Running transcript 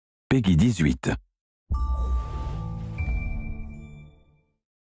Peggy 18.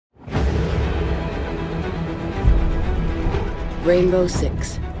 Rainbow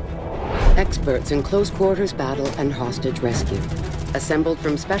 6. Experts in close quarters battle and hostage rescue. Assembled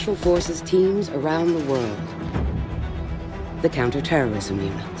from special forces teams around the world. The counter-terrorism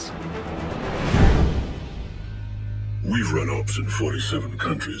units. We've run ops in 47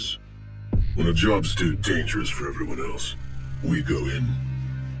 countries. When a job's too dangerous for everyone else, we go in.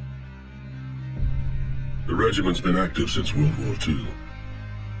 The regiment's been active since World War II.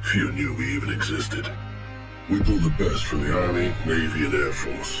 Few knew we even existed. We pull the best from the Army, Navy, and Air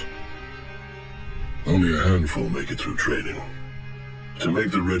Force. Only a handful make it through training. To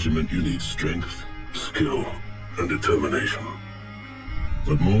make the regiment, you need strength, skill, and determination.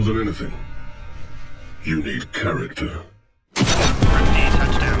 But more than anything, you need character.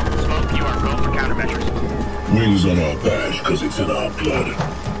 Touchdown. Smoke, you are go for countermeasures. Wings on our badge, because it's in our blood.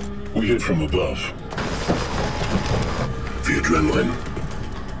 We hit from above. The adrenaline,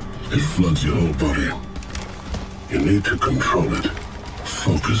 it floods your whole body. You need to control it,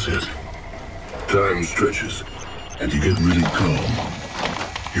 focus it. Time stretches, and you get really calm.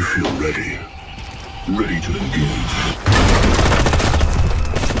 You feel ready to engage.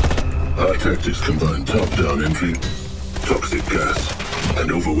 Our tactics combine top-down entry, toxic gas,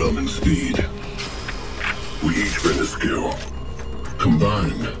 and overwhelming speed. We each bring a skill.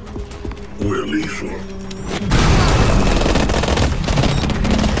 Combined, we're lethal.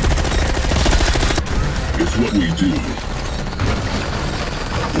 It's what we do.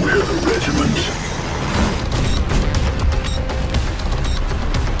 We're the regiment.